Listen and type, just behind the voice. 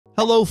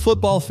Hello,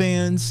 football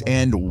fans,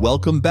 and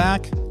welcome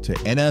back to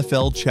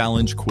NFL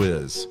Challenge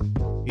Quiz.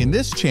 In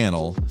this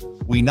channel,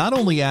 we not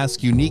only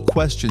ask unique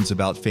questions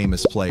about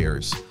famous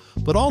players,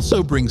 but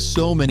also bring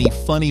so many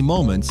funny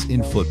moments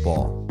in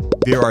football.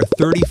 There are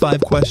 35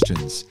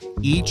 questions.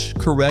 Each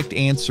correct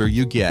answer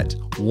you get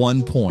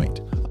 1 point.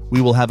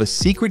 We will have a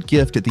secret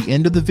gift at the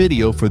end of the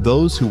video for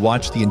those who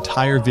watch the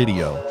entire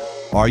video.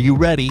 Are you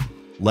ready?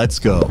 Let's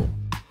go.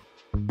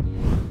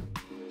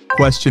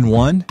 Question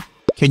 1.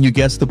 Can you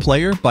guess the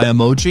player by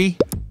emoji?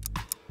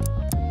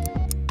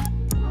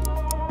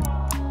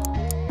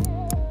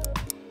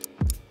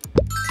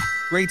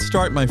 Great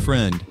start, my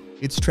friend.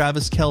 It's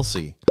Travis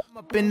Kelce. I'm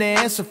up in the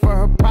answer for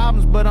her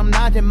problems, but I'm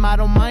not him, I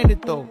don't mind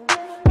it though.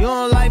 You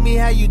don't like me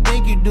how you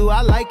think you do,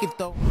 I like it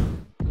though.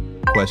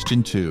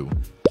 Question 2.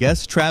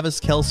 Guess Travis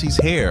Kelce's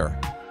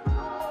hair.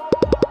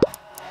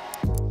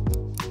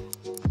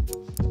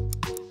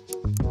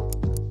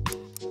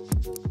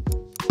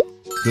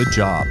 Good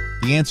job.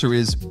 The answer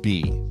is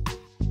B.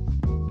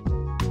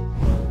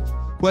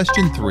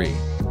 Question 3.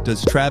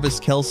 Does Travis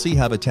Kelce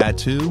have a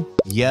tattoo?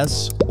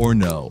 Yes or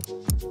no?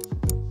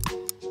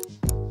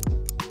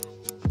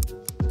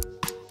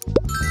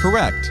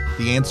 Correct.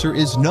 The answer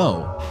is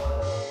no.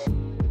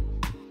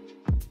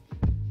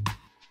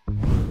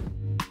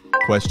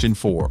 Question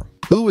 4.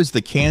 Who is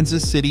the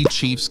Kansas City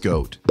Chiefs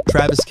GOAT?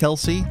 Travis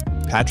Kelce,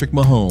 Patrick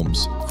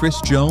Mahomes, Chris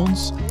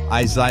Jones,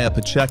 Isaiah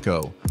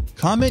Pacheco?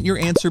 Comment your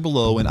answer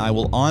below and I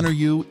will honor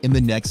you in the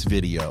next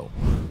video.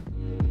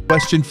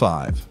 Question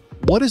 5.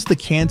 What is the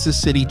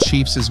Kansas City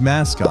Chiefs'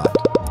 mascot?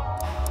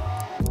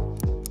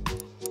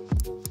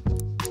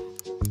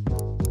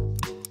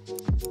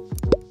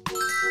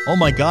 Oh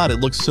my God, it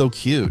looks so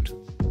cute. Oh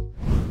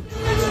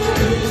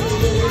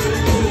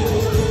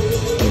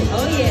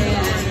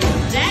yeah,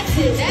 that's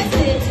it.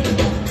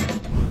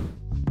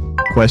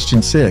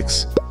 Question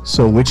 6.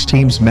 So which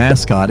team's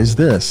mascot is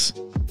this?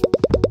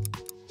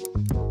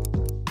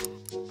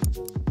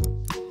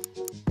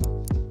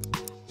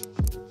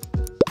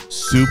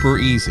 Super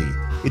easy.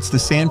 It's the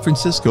San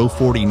Francisco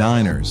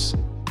 49ers.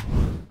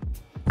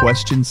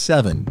 Question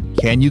 7.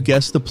 Can you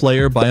guess the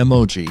player by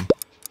emoji?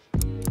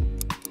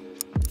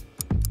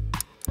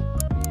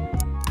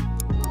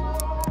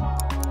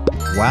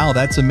 Wow,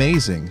 that's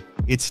amazing.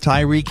 It's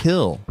Tyreek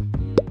Hill.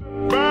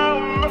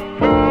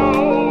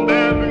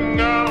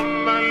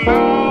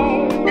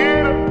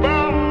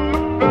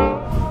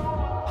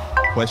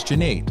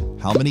 Question 8.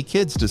 How many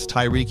kids does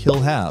Tyreek Hill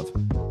have?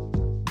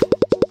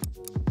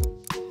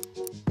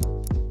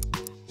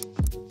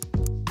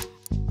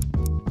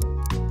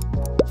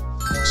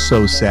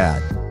 So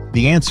sad.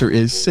 The answer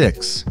is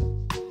 6.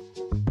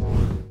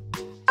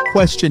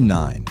 Question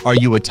 9. Are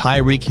you a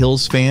Tyreek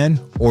Hill's fan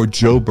or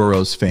Joe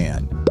Burrow's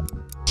fan?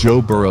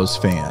 Joe Burrow's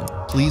fan.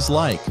 Please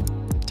like.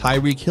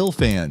 Tyreek Hill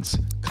fans,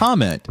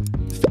 comment.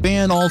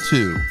 Fan all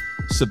too.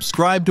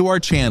 Subscribe to our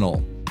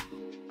channel.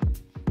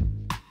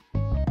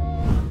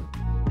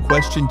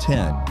 Question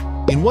 10.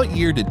 In what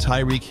year did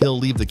Tyreek Hill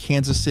leave the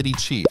Kansas City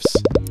Chiefs?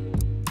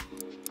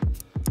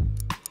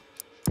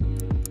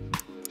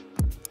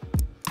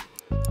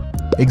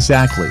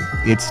 Exactly,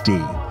 it's D.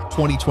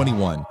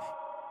 2021.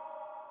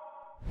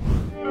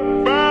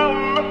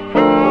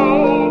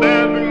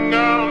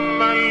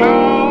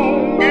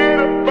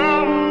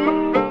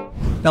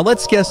 Now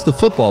let's guess the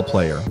football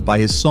player by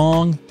his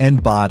song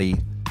and body,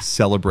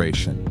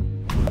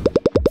 Celebration.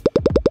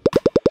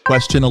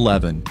 Question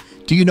 11.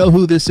 Do you know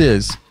who this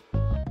is?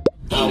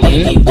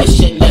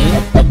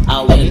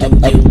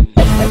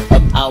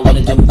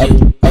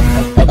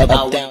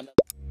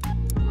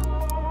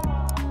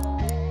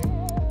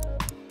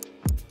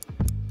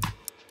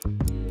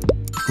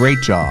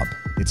 Great job.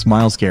 It's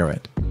Myles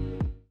Garrett.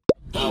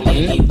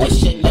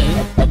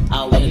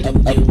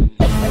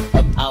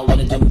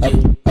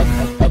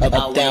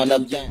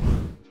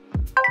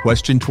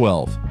 Question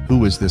 12.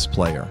 Who is this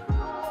player?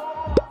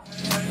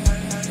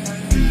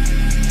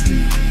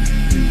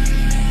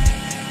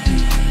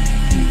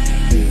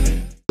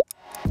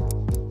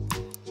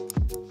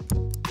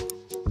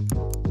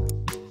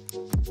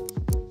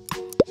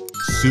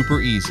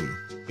 Super easy.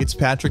 It's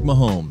Patrick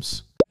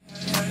Mahomes.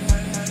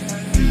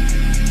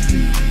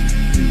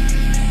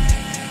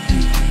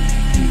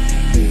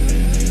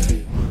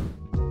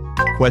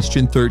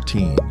 Question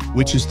 13.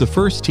 Which is the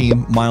first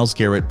team Myles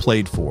Garrett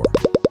played for?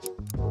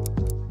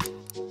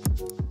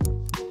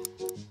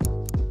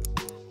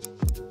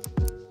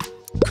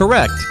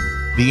 Correct.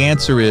 The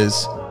answer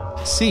is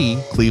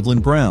C.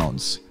 Cleveland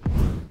Browns.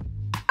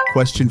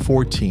 Question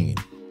 14.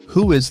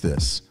 Who is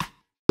this?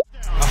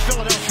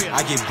 Philadelphia.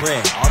 I get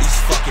bread, all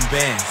these fucking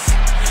bands.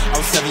 I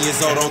was 7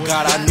 years old, oh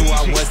God, I knew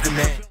I was the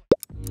man.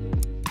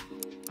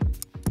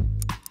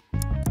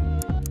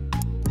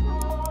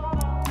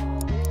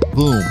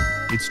 Boom.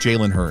 It's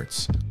Jalen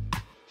Hurts.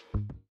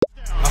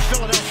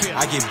 Philadelphia.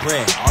 I get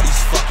bread, all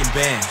these fucking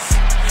bands.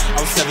 I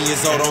was 7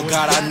 years old, oh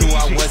God, I knew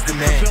I was the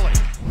man.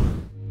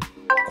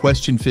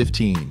 Question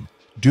 15.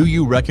 Do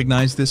you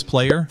recognize this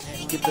player?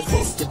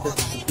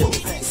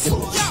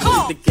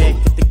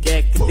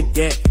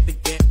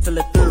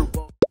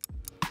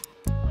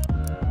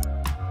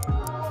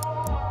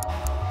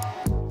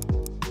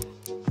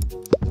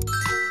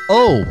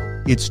 Oh,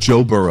 it's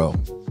Joe Burrow.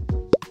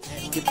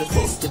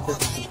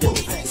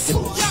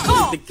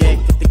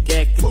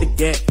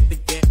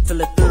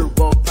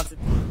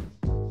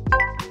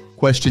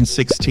 Question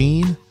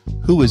 16.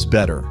 Who is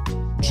better,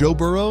 Joe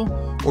Burrow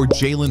or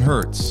Jalen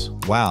Hurts?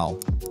 Wow.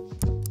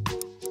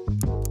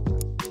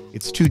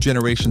 It's two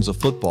generations of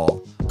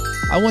football.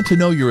 I want to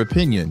know your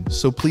opinion,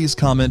 so please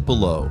comment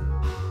below.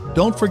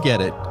 Don't forget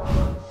it.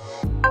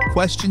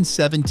 Question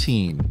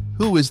 17.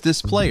 Who is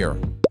this player?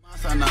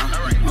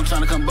 I'm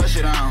trying to come bust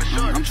it down.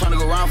 I'm trying to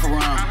go round for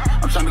round.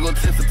 I'm trying to go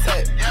tit for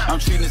tat. I'm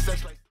treating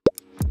sex like...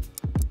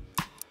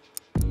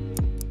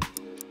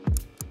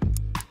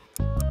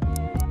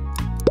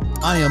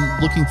 I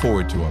am looking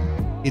forward to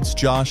him. It's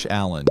Josh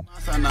Allen.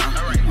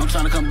 I'm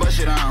trying to come bust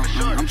it down.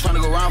 I'm trying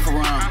to go round for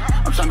round.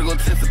 I'm trying to go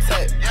tit for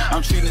tat.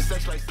 I'm treating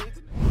sex like...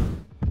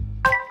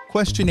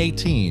 Question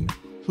 18.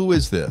 Who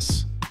is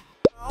this?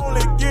 I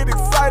only get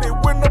excited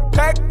when the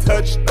pack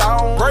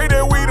touchdown. Pray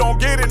that we don't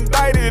get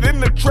indicted in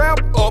the trap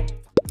up.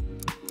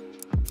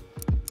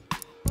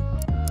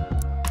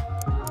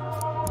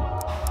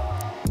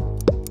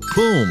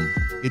 Boom!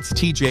 It's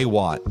TJ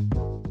Watt.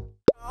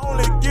 I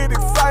only get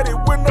excited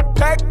when the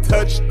pack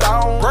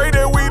touchdown. Pray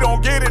that we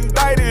don't get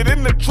indicted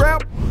in the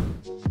trap.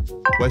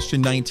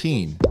 Question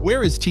 19.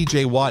 Where is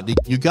TJ Watt?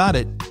 You got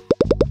it.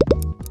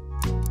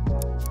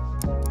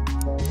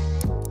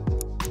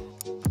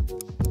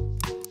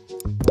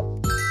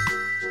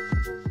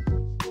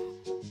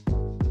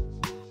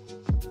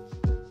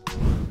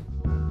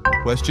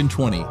 Question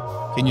 20.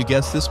 Can you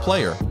guess this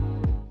player?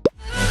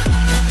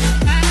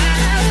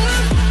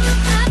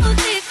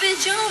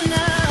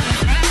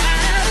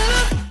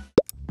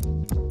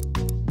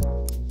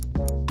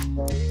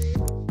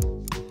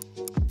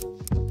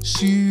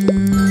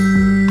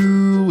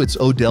 It's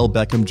Odell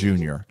Beckham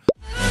Jr.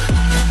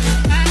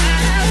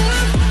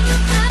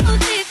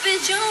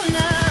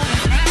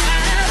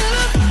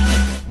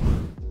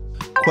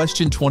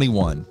 Question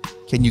 21.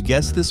 Can you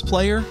guess this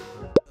player?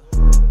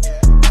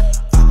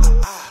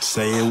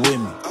 Say it with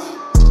me.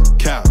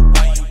 Cow,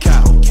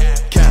 cow,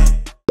 cow.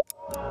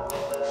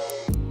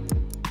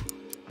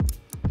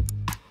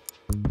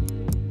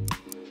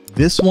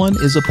 This one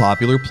is a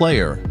popular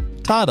player.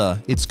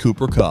 Tada, it's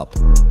Cooper Kupp.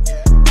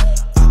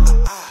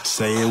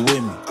 Say it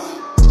with me.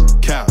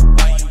 Cow,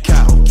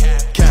 cow,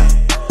 cow.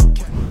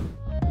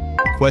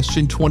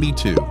 Question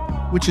 22.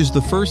 Which is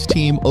the first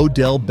team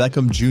Odell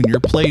Beckham Jr.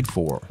 played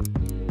for?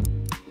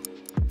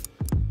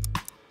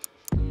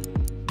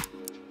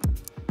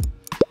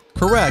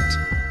 Correct.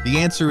 The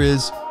answer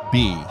is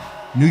B,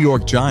 New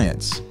York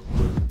Giants.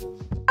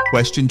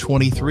 Question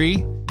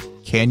 23.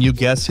 Can you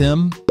guess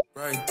him?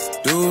 Right,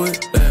 do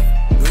it,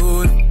 left,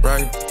 do it,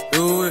 right,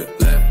 do it,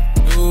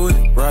 left, do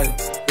it,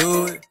 right,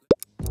 do it.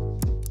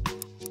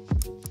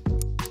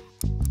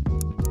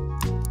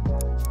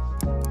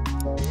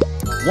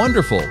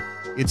 Wonderful.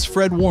 It's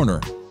Fred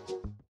Warner.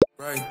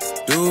 Right,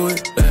 do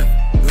it,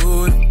 left,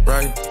 do it,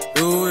 right,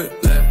 do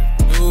it,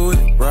 left, do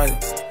it,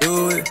 right,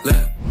 do it,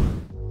 left.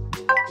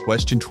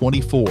 Question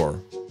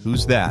 24.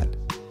 Who's that?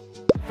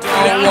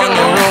 Don't wanna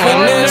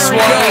ruin this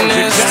one.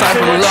 This type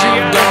of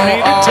love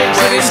don't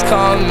always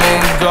come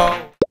and go.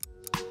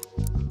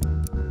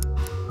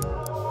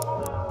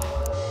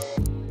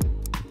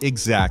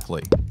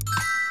 Exactly.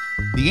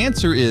 The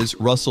answer is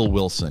Russell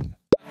Wilson.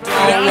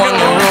 Don't wanna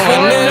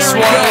ruin this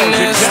one.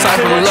 This type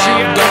of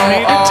love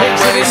don't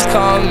always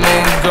come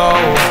and go.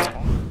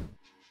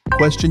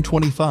 Question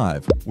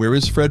 25. Where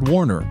is Fred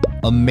Warner?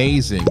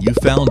 Amazing, you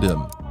found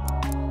him.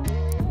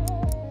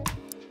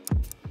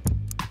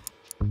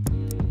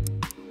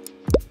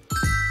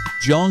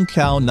 John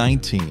Cow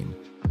 19.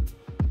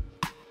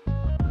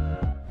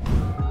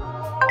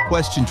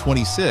 Question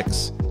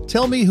 26.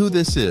 Tell me who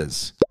this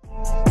is.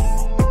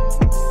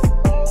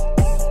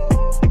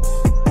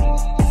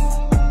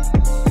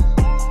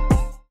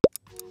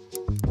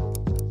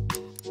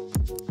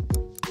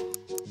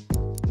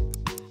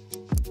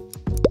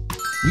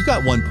 You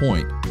got 1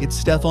 point. It's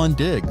Stephon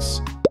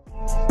Diggs.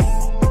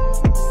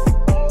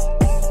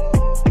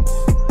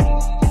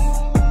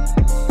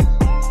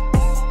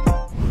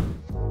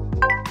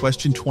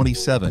 Question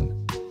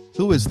 27.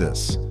 Who is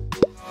this?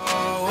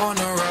 On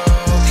the road,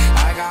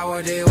 I got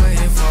what they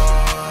waiting for.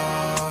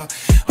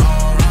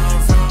 Run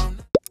from.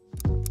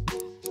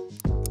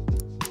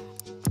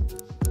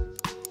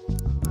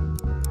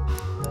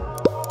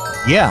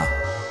 Yeah.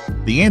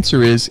 The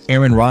answer is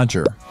Aaron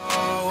Rodgers.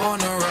 On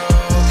the road,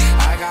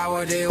 I got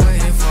what they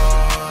waiting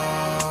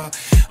for.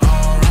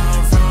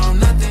 Run from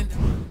nothing.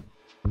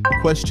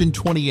 Question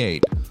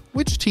 28.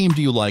 Which team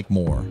do you like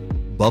more?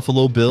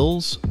 Buffalo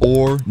Bills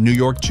or New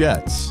York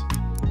Jets?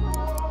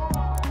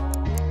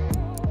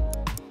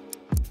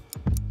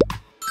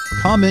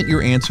 Comment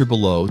your answer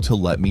below to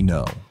let me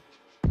know.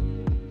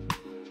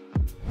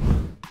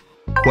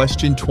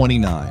 Question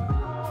 29.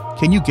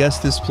 Can you guess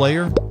this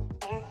player?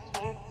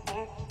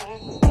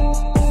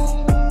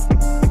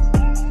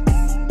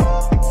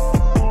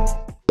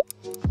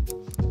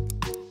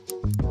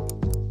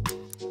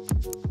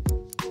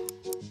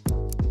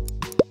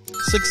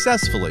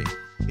 Successfully.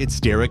 It's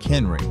Derrick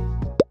Henry.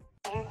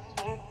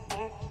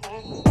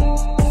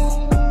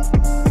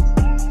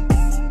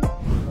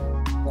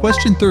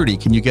 Question 30,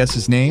 can you guess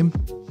his name?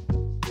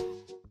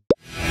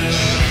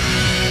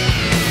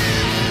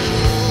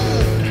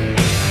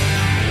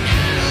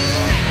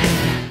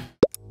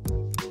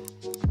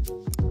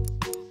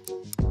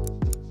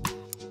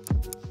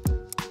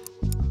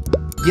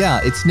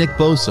 Yeah, it's Nick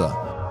Bosa.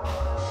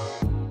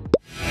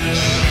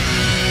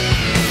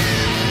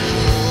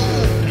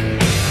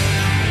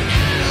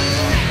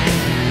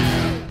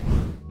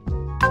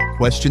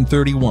 Question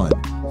 31.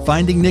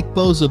 Finding Nick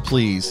Bosa,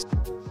 please.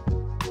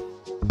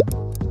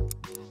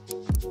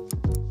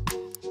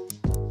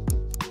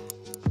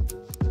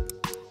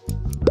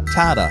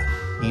 Tada,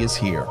 he is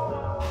here.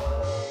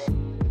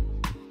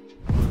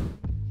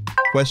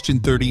 Question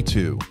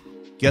 32.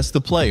 Guess the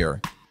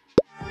player.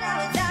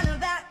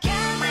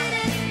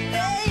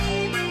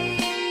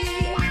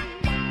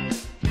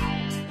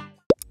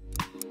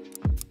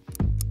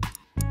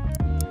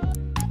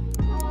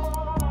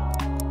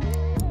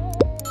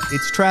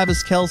 It's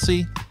Travis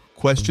Kelce.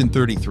 Question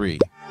 33.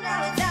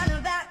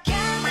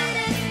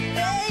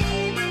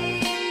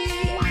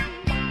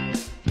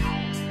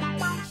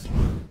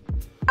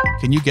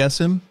 Can you guess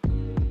him?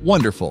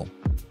 Wonderful.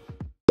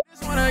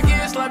 And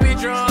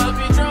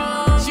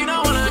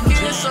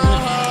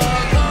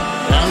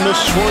the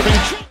swerving.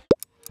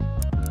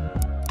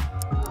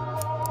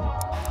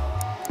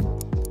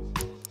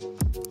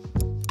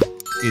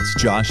 It's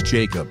Josh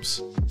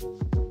Jacobs.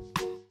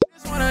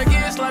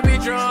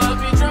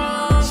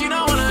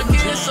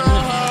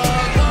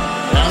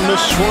 And the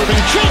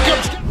swerving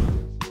Jacobs.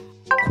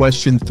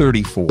 Question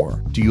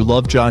 34. Do you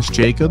love Josh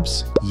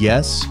Jacobs?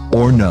 Yes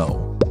or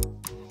no?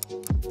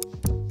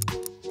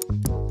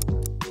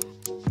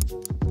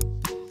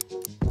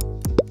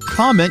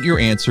 Comment your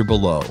answer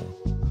below.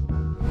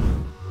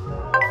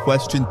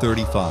 Question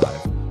 35.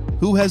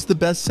 Who has the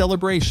best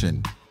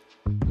celebration?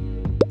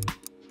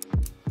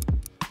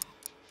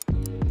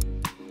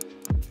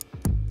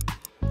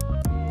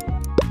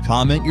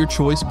 Comment your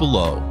choice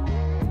below.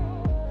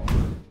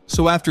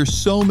 So after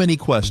so many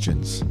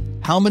questions,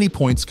 how many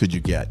points could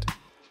you get?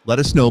 Let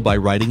us know by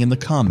writing in the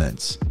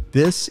comments.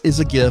 This is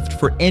a gift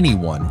for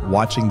anyone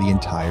watching the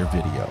entire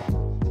video.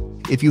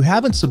 If you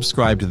haven't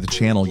subscribed to the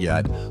channel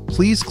yet,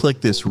 please click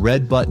this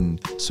red button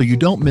so you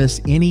don't miss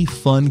any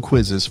fun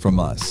quizzes from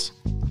us.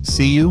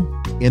 See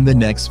you in the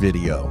next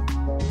video.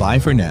 Bye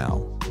for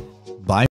now.